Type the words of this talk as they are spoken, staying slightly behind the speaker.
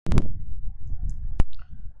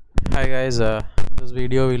Hi guys, in this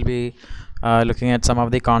video we'll be looking at some of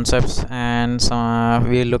the concepts and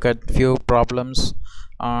we'll look at few problems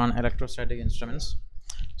on electrostatic instruments.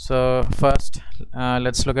 So first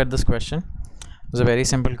let's look at this question. It's a very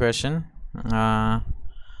simple question.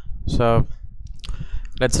 So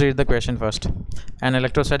let's read the question first. An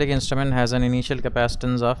electrostatic instrument has an initial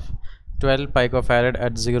capacitance of 12 picofarad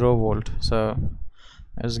at 0 volt. So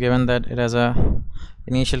it's given that it has a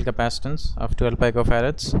initial capacitance of 12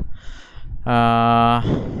 picofarads.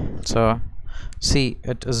 So C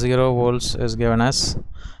at 0 volts is given as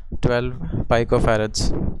 12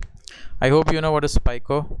 picofarads. I hope you know what is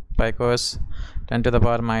pico. Pico is 10 to the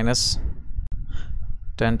power minus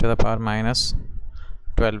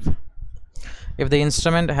 12. If the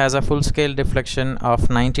instrument has a full scale deflection of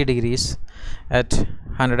 90 degrees at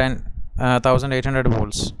 1800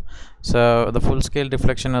 volts, so the full scale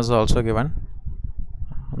deflection is also given.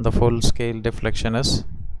 The full scale deflection is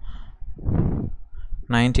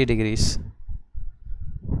 90 degrees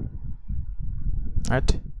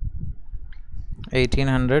at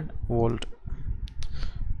 1800 volt.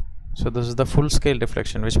 So this is the full scale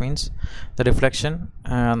deflection, which means the deflection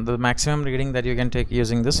and the maximum reading that you can take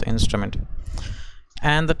using this instrument.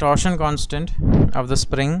 And the torsion constant of the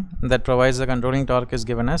spring that provides the controlling torque is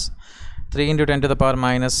given as 3 into 10 to the power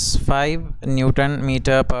minus 5 Newton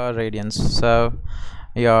meter per radians. So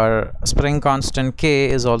your spring constant K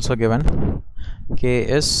is also given. K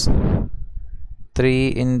is 3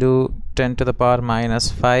 into 10 to the power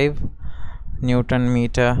minus 5 Newton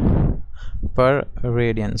meter per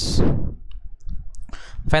radians.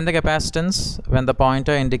 Find the capacitance when the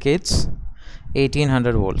pointer indicates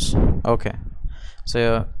 1800 volts. Okay,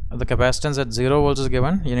 so the capacitance at 0 volts is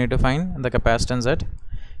given. You need to find the capacitance at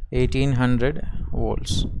 1800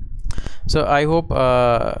 volts. So I hope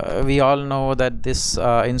we all know that this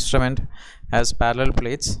instrument has parallel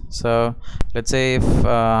plates. So let's say if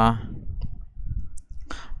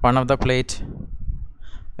one of the plate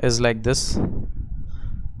is like this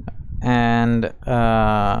and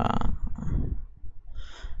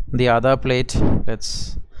the other plate,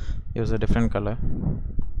 let's use a different color.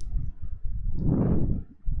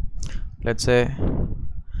 Let's say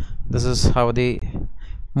this is how the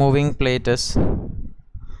moving plate is,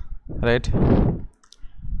 right?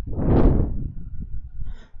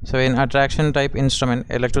 So in attraction type instrument,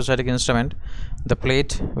 electrostatic instrument, the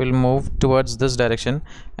plate will move towards this direction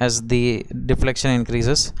as the deflection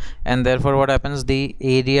increases, and therefore what happens, the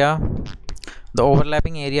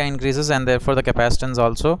overlapping area increases, and therefore the capacitance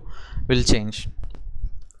also will change.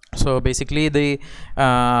 So basically the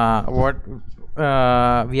what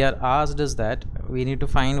we are asked is that we need to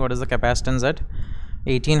find what is the capacitance at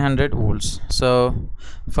 1800 volts. So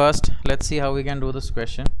first let's see how we can do this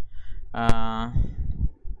question.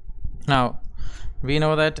 Now we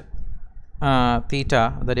know that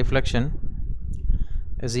theta, the deflection,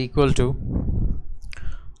 is equal to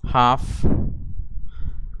half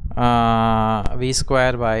v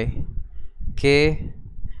square by k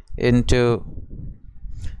into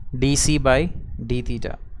dc by d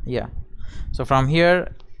theta. Yeah, so from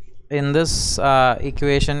here in this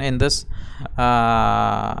equation, in this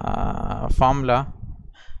formula,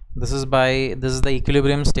 this is the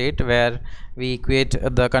equilibrium state where we equate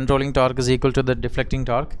the controlling torque is equal to the deflecting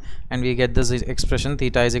torque, and we get this expression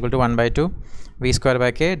theta is equal to 1 by 2 v square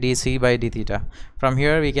by k dc by d theta. From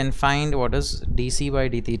here we can find what is dc by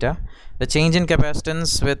d theta, the change in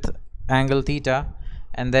capacitance with angle theta,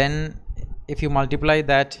 and then if you multiply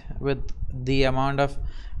that with the amount of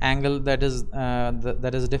angle that is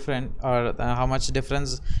different, or how much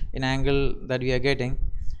difference in angle that we are getting,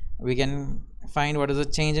 we can find what is the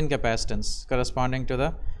change in capacitance corresponding to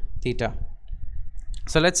the theta.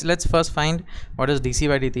 So let's first find what is dc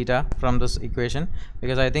by d theta from this equation,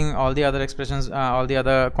 because I think all the other expressions, all the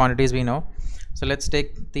other quantities we know. So let's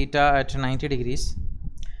take theta at 90 degrees,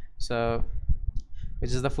 so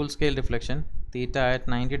which is the full scale deflection. Theta at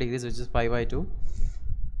 90 degrees, which is pi by 2,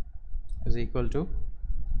 is equal to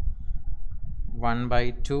 1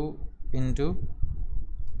 by 2 into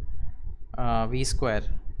v square,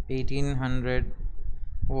 1800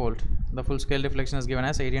 volt. The full scale deflection is given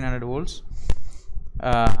as 1800 volts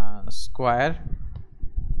square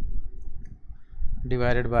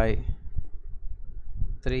divided by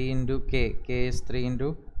 3 into k. K is 3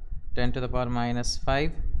 into 10 to the power minus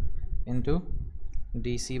 5 into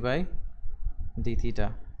dc by d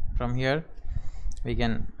theta. From here we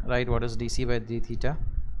can write what is dc by d theta.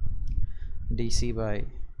 Dc by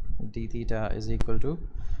d theta is equal to,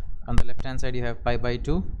 on the left hand side you have pi by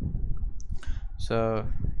 2, so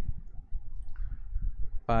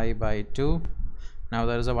pi by 2. Now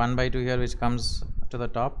there is a 1 by 2 here which comes to the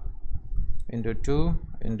top, into 2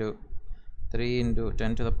 into 3 into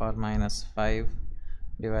 10 to the power minus 5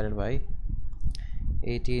 divided by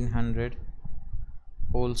 1800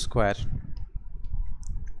 whole square.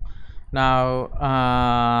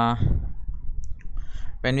 Now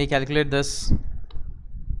when we calculate this,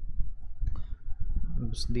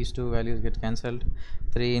 these two values get cancelled.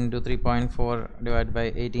 3 into 3.4 divided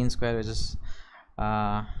by 18 square, which is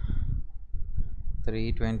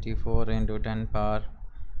 324 into 10 power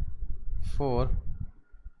 4.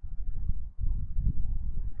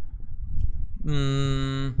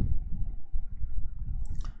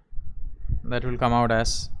 That will come out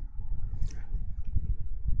as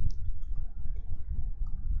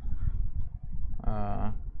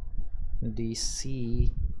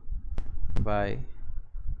dc by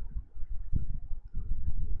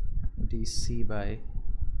d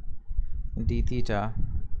theta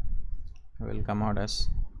will come out as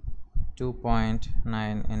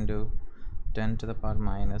 2.9 into 10 to the power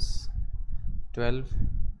minus 12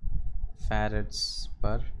 farads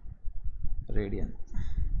per radian.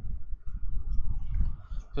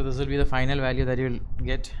 So this will be the final value that you will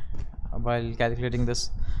get while calculating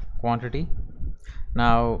this quantity.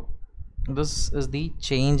 Now this is the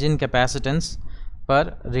change in capacitance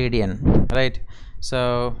per radian, right?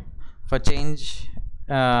 So for change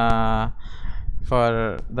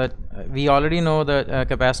for that, we already know the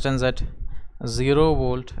capacitance at 0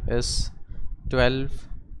 volt is 12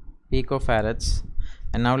 picofarads,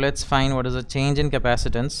 and now let's find what is the change in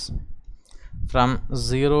capacitance from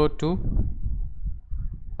 0 to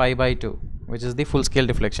pi by 2, which is the full scale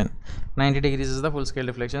deflection. 90 degrees is the full scale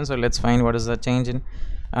deflection. So let's find what is the change in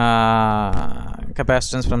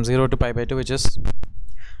capacitance from 0 to pi by 2, which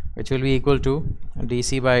will be equal to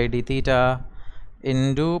dc by d theta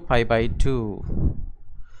into pi by 2.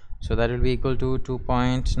 So that will be equal to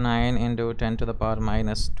 2.9 into 10 to the power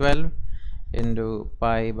minus 12 into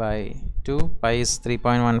pi by 2. Pi is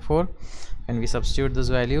 3.14. When we substitute this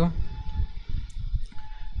value,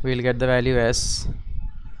 we will get the value as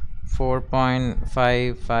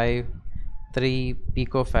 4.553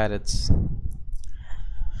 picofarads.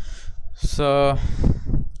 So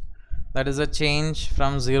that is a change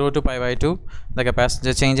from 0 to pi by 2,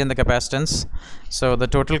 the change in the capacitance. So the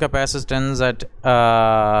total capacitance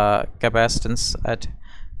at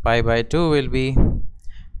pi by 2 will be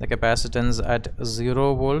the capacitance at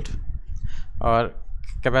 0 volt, or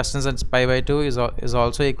capacitance at pi by 2 is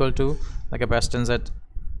also equal to the capacitance at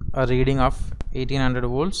a reading of 1800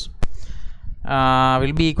 volts,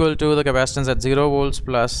 will be equal to the capacitance at 0 volts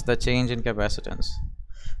plus the change in capacitance.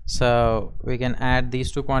 So we can add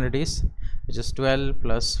these two quantities, which is 12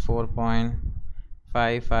 plus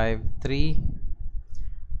 4.553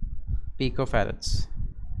 picofarads,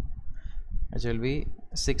 which will be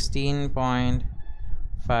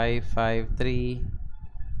 16.553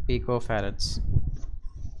 picofarads,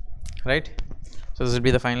 right? So this will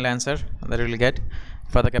be the final answer that we will get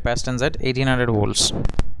for the capacitance at 1800 volts.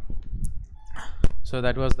 So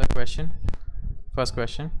that was the question, first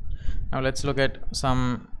question. Now let's look at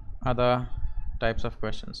some other types of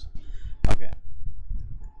questions. Okay,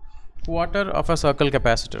 quarter of a circle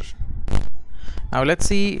capacitor. Now let's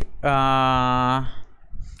see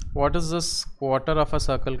what is this quarter of a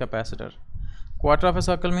circle capacitor. Quarter of a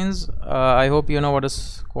circle means, I hope you know what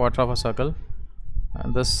is quarter of a circle.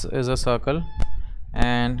 This is a circle,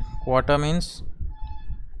 and quarter means,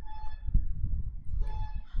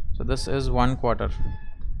 so this is 1/4,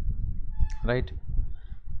 right?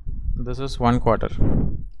 This is 1/4.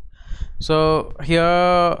 So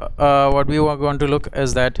here what we are going to look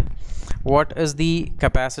is that what is the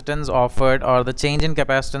capacitance offered, or the change in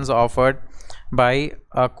capacitance offered by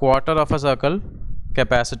a quarter of a circle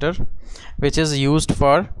capacitor, which is used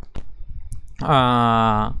for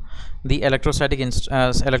the electrostatic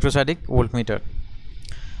voltmeter.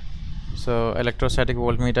 So electrostatic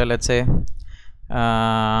voltmeter, let's say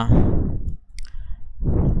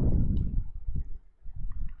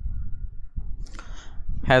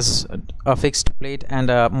has a fixed plate and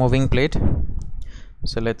a moving plate.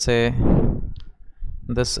 So let's say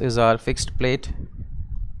this is our fixed plate,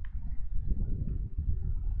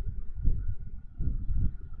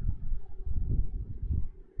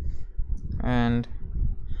 and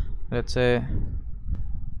let's say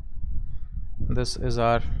this is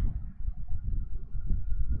our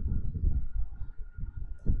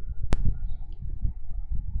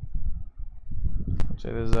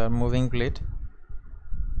moving plate.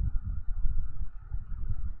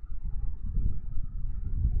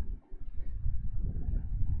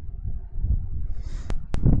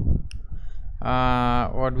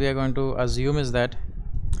 What we are going to assume is that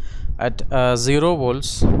at 0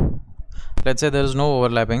 volts let's say there is no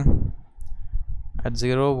overlapping at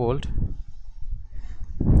 0 volt.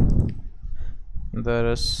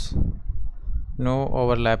 There is no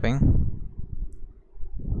overlapping,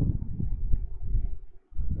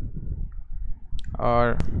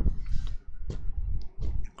 or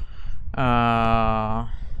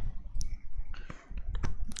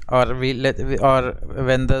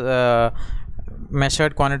when the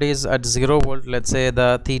measured quantity is at 0 volt, let's say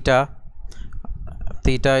the theta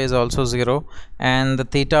is also 0 and the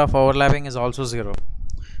theta of overlapping is also 0.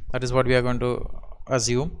 That is what we are going to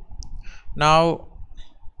assume. Now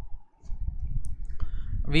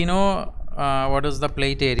we know what is the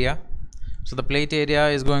plate area. So the plate area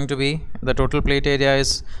is going to be, the total plate area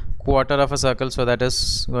is quarter of a circle, so that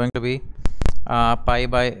is going to be pi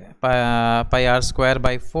r square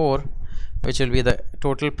by 4, which will be the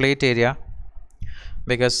total plate area,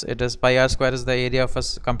 because it is pi r square is the area of a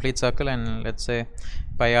complete circle, and let's say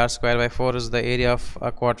pi r square by 4 is the area of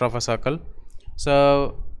a quarter of a circle.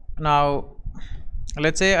 So now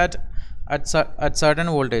let's say at certain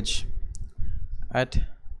voltage, at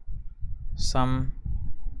some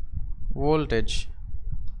voltage,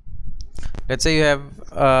 let's say you have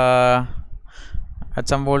at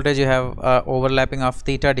some voltage you have overlapping of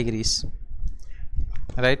theta degrees,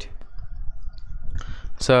 right?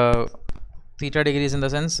 So theta degrees in the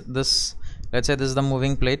sense, this, let's say this is the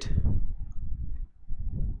moving plate,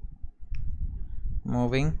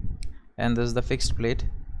 moving, and this is the fixed plate.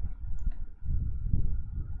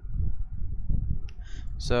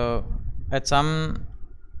 So at some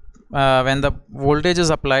when the voltage is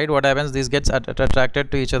applied, what happens, these gets attracted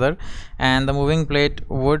to each other, and the moving plate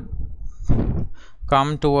would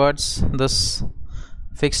come towards this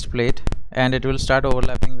fixed plate and it will start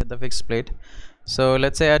overlapping with the fixed plate. So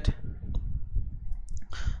let's say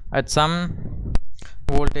at some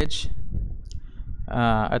voltage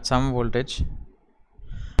there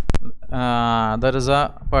is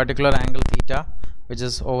a particular angle theta which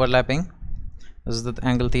is overlapping. This is the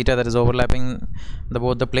angle theta that is overlapping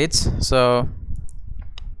both the plates. So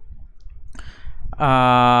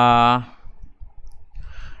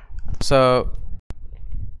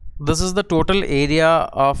this is the total area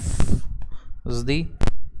of, this is the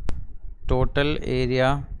total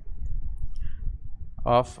area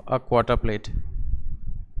of a quarter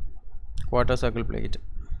circle plate,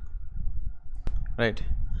 right?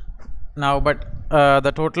 Now but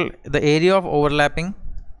the area of overlapping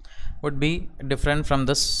would be different from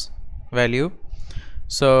this value.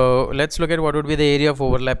 So let's look at what would be the area of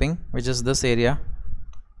overlapping, which is this area.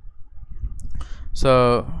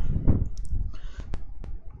 So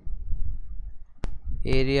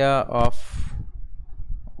area of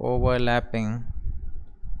overlapping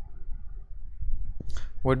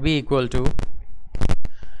would be equal to,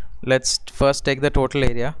 let's first take the total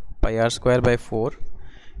area, pi r square by 4,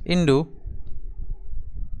 into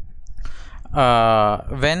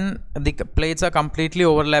when the plates are completely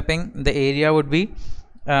overlapping, the area would be,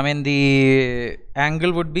 the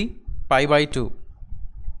angle would be pi by 2,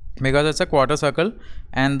 because it's a quarter circle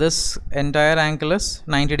and this entire angle is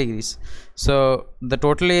 90 degrees. So the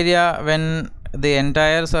total area when the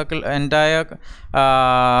entire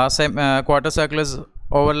quarter circle is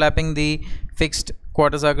overlapping the fixed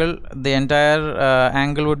quarter circle, the entire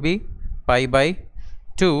angle would be pi by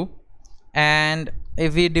 2, and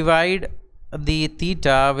if we divide the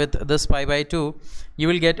theta with this pi by 2, you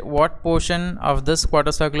will get what portion of this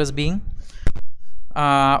quarter circle is being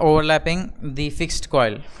overlapping the fixed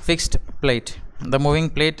plate, the moving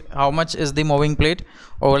plate. How much is the moving plate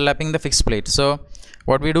overlapping the fixed plate? So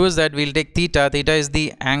what we do is that we'll take theta is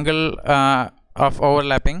the angle of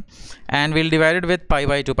overlapping, and we'll divide it with pi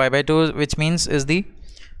by 2, which means is the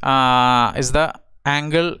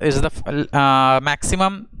angle, is the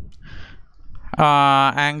maximum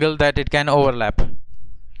angle that it can overlap,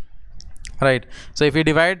 right? So if you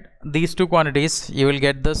divide these two quantities, you will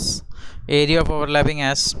get this area of overlapping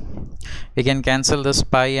as, we can cancel this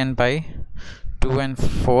pi and pi, 2 and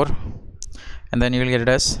 4, and then you will get it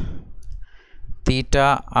as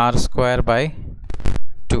theta r square by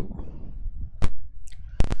 2,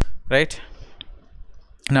 right?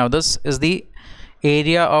 Now this is the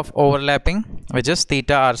area of overlapping, which is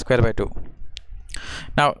theta r square by 2.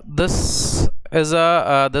 Now this is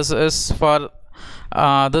for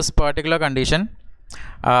this particular condition,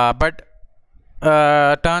 but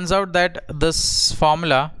turns out that this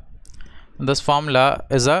formula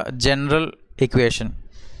is a general equation.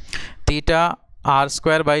 Theta r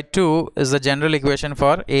square by 2 is the general equation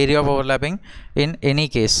for area of overlapping in any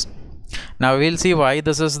case. Now we'll see why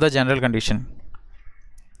this is the general condition.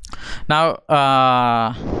 Now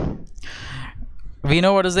we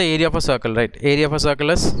know what is the area of a circle, right? Area of a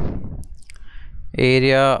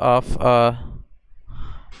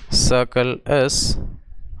circle is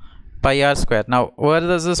pi r square. Now where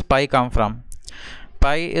does this pi come from?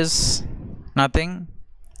 Pi is nothing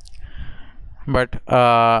but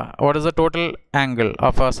what is the total angle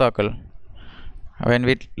of a circle? When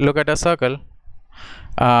we look at a circle,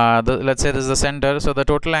 let's say this is the center, so the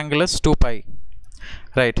total angle is 2 pi,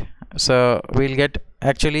 right? So we'll get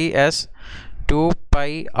actually as 2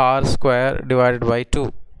 pi r square divided by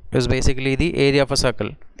 2 is basically the area of a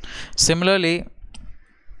circle. Similarly,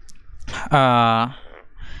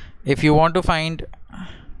 if you want to find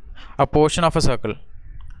a portion of a circle,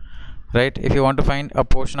 right? If you want to find a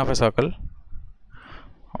portion of a circle,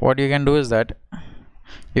 what you can do is that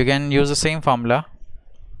you can use the same formula,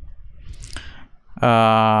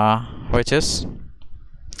 which is,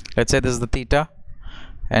 let's say this is the theta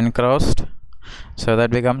encrossed, so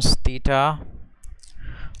that becomes theta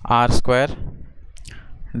r square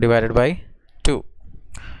divided by 2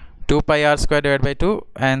 pi r square divided by 2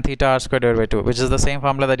 and theta r square divided by 2, which is the same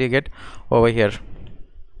formula that you get over here.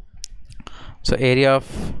 So area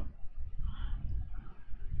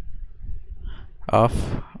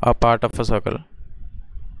of a part of a circle.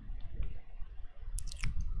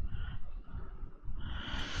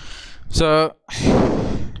 So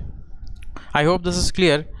I hope this is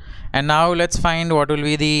clear. And now let's find what will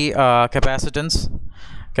be the capacitance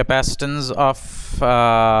of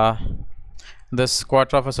this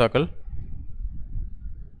quarter of a circle.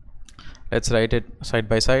 Let's write it side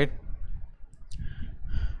by side.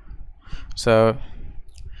 So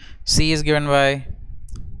C is given by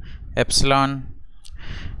epsilon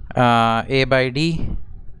a by d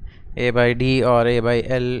or a by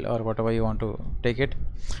L, or whatever you want to take it.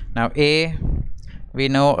 Now A we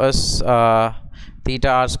know is theta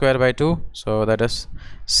r square by 2, so that is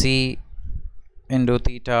C into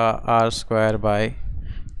theta r square by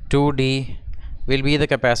 2d will be the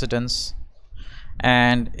capacitance.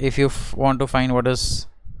 And if you want to find what is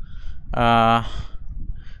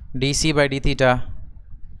dc by d theta,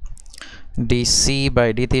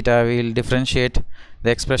 we will differentiate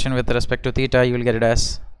the expression with respect to theta. You will get it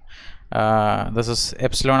as this is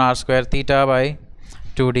epsilon r square theta by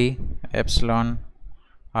 2d, epsilon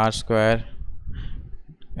r square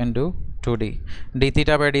into 2d. d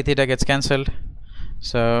theta by d theta gets cancelled,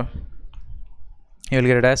 so you will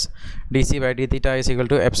get it as dc by d theta is equal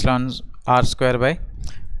to epsilon r square by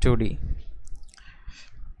 2d.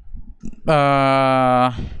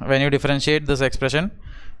 When you differentiate this expression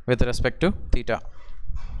with respect to theta.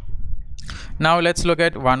 Now let's look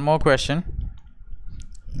at one more question.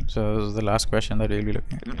 So this is the last question that we'll be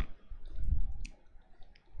looking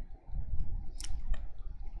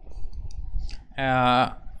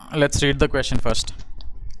at. Let's read the question first.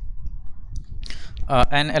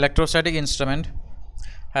 An electrostatic instrument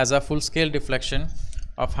has a full scale deflection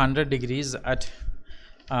of 100 degrees at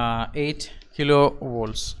 8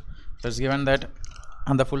 kilovolts. So it's given that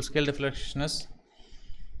the full scale deflection is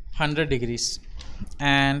 100 degrees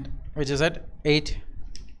and which is at 8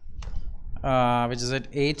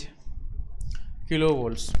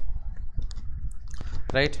 kilovolts,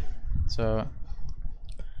 right? So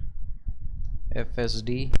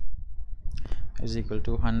FSD is equal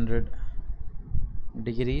to 100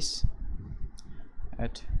 degrees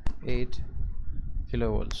at 8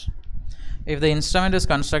 kilovolts. If the instrument is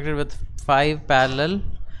constructed with 5 parallel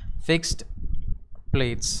fixed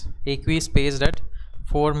plates equi-spaced at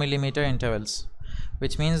 4 millimeter intervals,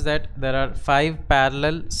 which means that there are 5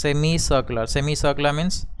 parallel semicircular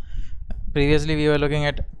means previously we were looking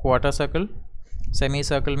at quarter circle.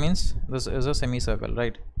 Semicircle means this is a semicircle,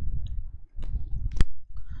 right?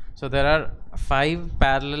 So there are 5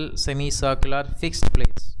 parallel semicircular fixed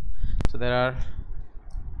plates. So there are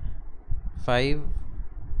 5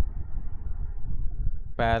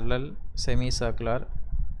 parallel semicircular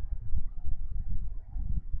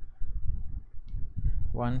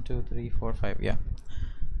 1 2 3 4 5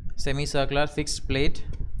 semicircular fixed plate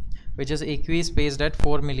which is equi-spaced at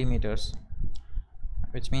 4 millimeters,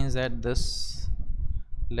 which means that this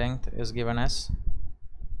length is given as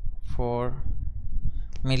 4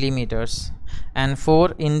 millimeters, and 4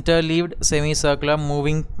 interleaved semicircular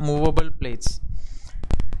movable plates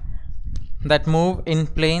that move in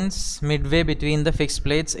planes midway between the fixed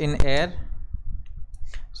plates in air.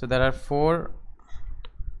 So there are 4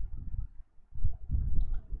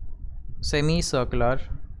 semicircular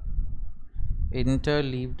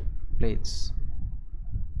interleaved plates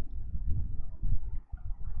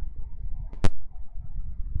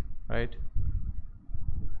right?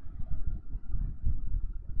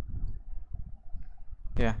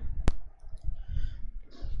 Yeah.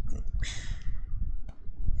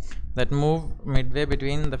 that move midway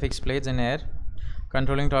between the fixed plates in air.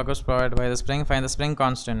 Controlling torque is provided by the spring. Find the spring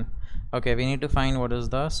constant. Okay, we need to find what is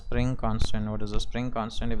the spring constant. What is the spring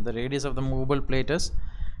constant? If the radius of the movable plate is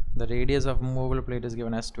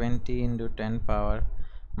given as 20 into 10 power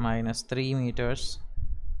minus 3 meters,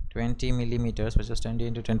 20 millimeters, which is 20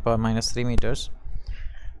 into 10 power minus 3 meters.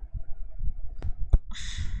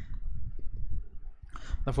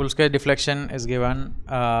 The full scale deflection is given.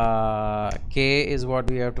 K is what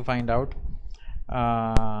we have to find out.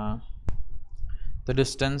 The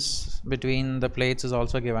distance between the plates is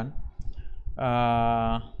also given.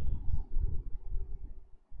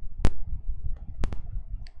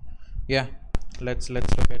 Yeah, let's look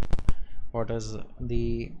at what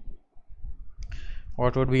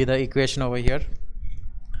would be the equation over here,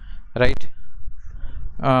 right?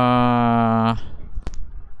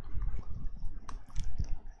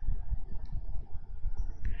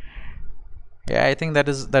 Yeah, I think that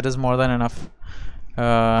is more than enough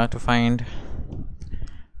to find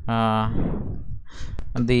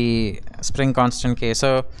the spring constant K.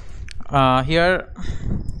 So here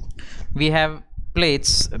we have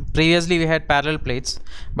plates. Previously we had parallel plates,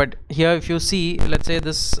 but here if you see, let's say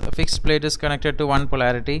this fixed plate is connected to one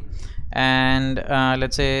polarity, and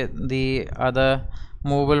let's say the other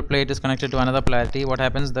movable plate is connected to another polarity. What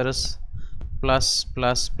happens? There is plus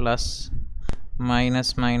plus plus,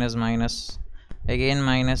 minus minus minus, again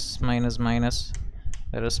minus minus minus,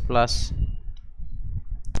 there is plus.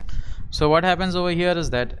 So what happens over here is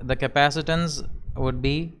that the capacitance would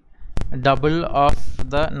be double of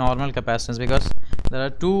the normal capacitance, because there are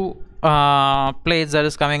two plates that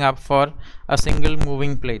is coming up for a single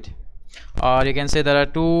moving plate, or you can say there are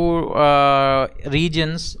two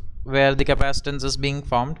regions where the capacitance is being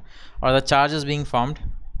formed, or the charge is being formed,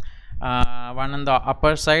 one on the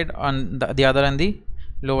upper side, on the other on the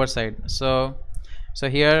lower side. So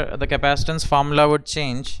here the capacitance formula would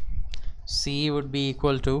change. C would be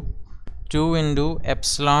equal to 2 into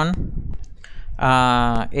epsilon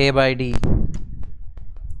A by D.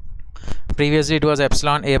 Previously it was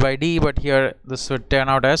epsilon A by D, but here this would turn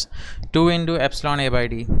out as 2 into epsilon A by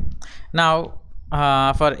D. Now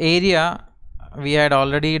for area we had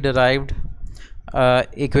already derived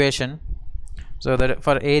equation. So that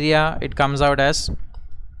for area it comes out as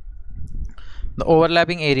the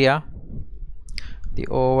overlapping area,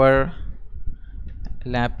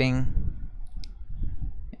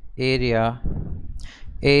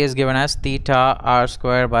 A is given as theta r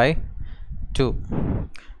square by 2.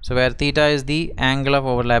 So where theta is the angle of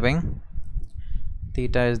overlapping,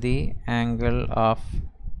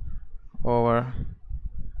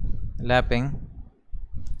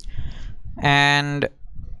 and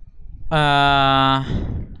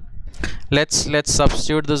let's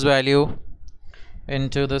substitute this value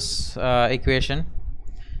into this equation.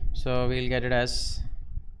 So we'll get it as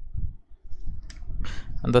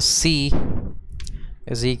the C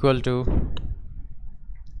is equal to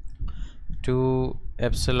 2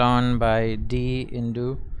 epsilon by D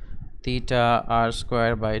into theta r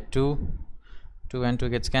square by 2. 2 and 2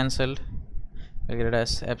 gets cancelled. We'll get it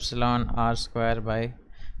as epsilon r square by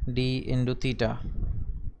D into theta.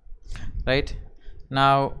 Right?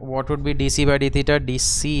 Now what would be dc by d theta?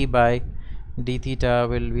 Dc by d theta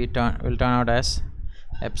will turn out as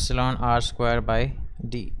epsilon r square by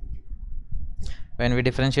D. When we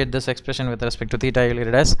differentiate this expression with respect to theta, you will get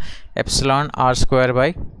it as epsilon r square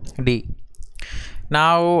by D.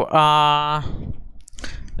 Now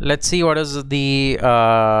let's see what is the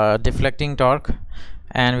deflecting torque,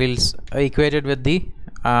 and we'll equate it with the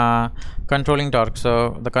controlling torque.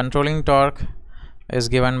 So the controlling torque is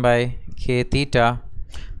given by k theta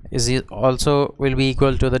also will be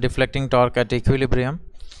equal to the deflecting torque at equilibrium,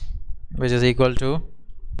 which is equal to,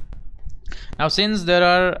 now since there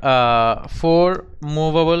are 4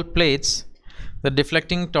 movable plates, the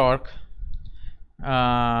deflecting torque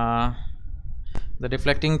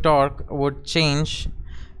would change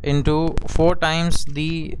into 4 times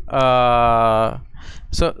the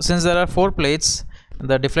so since there are 4 plates,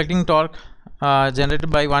 the deflecting torque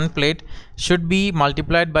generated by one plate should be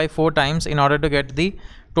multiplied by 4 times in order to get the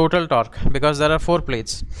total torque, because there are 4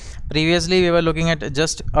 plates. Previously we were looking at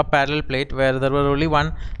just a parallel plate where there was only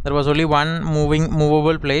one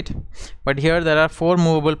movable plate, but here there are 4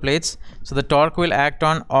 movable plates, so the torque will act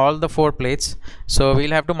on all the 4 plates. So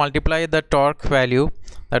we'll have to multiply the torque value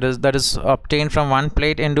that is obtained from one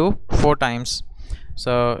plate into 4 times.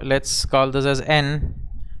 So let's call this as N,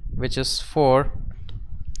 which is 4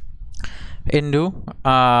 into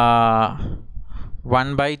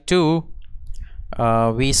 1 by 2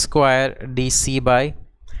 v square dc by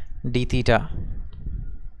d theta.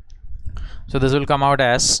 So this will come out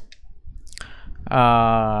as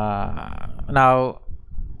Now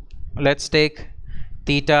let's take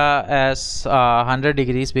theta as 100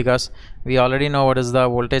 degrees, because we already know what is the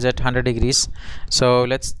voltage at 100 degrees. So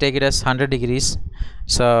let's take it as 100 degrees.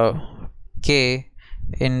 So K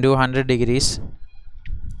into 100 degrees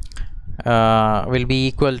will be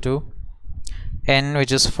equal to N,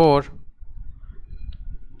 which is 4,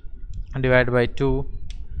 divided by 2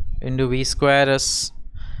 into V square is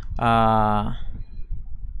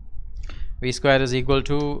equal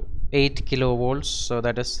to 8 kilovolts. So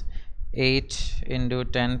that is 8 into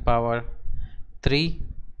 10 power 3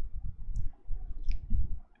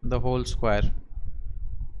 the whole square,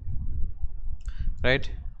 right,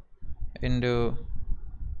 into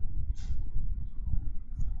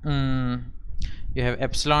you have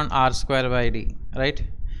epsilon r square by d, right,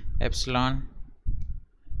 epsilon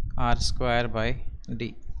r square by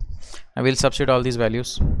d. I will substitute all these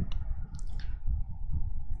values.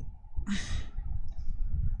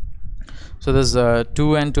 So this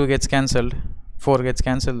 2 and 2 gets cancelled, 4 gets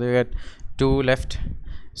cancelled, you get 2 left.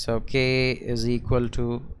 So K is equal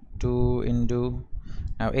to 2 into,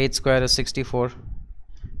 now 8 square is 64,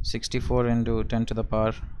 64 into 10 to the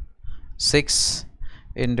power 6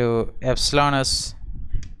 into epsilon is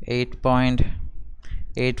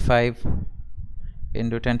 8.85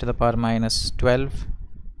 into 10 to the power minus 12,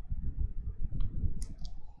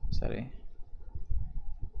 sorry,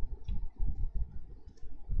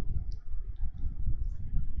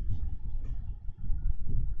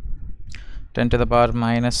 ten to the power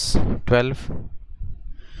minus 12,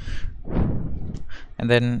 and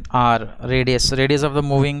then R, radius of the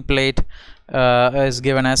moving plate is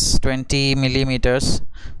given as 20 millimeters.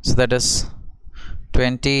 So that is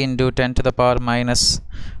 20 into 10 to the power minus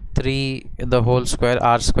 3 the whole square.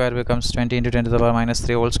 R square becomes 20 into 10 to the power minus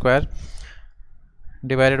 3 whole square,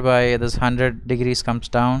 divided by this 100 degrees comes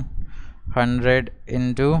down, 100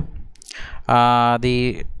 into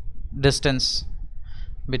the distance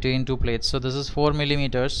between two plates. So this is 4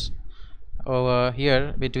 millimeters over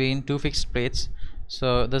here between two fixed plates.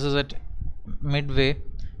 So this is at midway,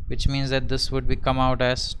 which means that this would be come out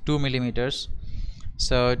as 2 millimeters.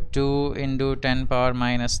 So 2 into 10 power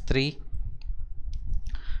minus 3,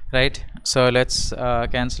 right? So let's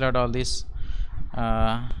cancel out all these.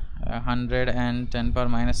 100 and 10 power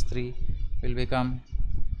minus 3 will become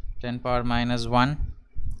 10 power minus 1,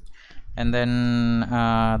 and then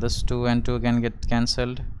this 2 and 2 can get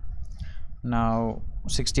cancelled. Now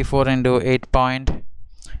 64 into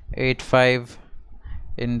 8.85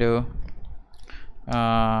 into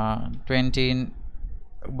 20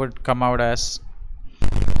 would come out as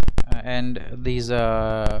and these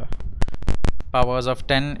powers of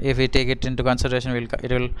 10, if we take it into consideration,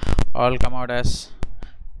 it will all come out as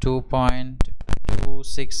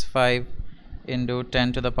 2.265 into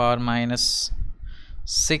 10 to the power minus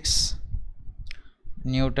 6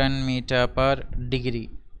 Newton meter per degree.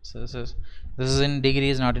 So this is in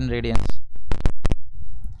degrees, not in radians.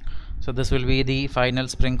 So this will be the final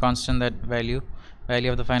spring constant, that value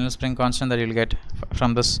of the final spring constant that you'll get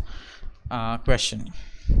from this question.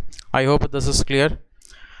 I hope this is clear.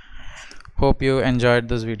 Hope you enjoyed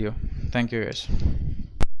this video. Thank you guys.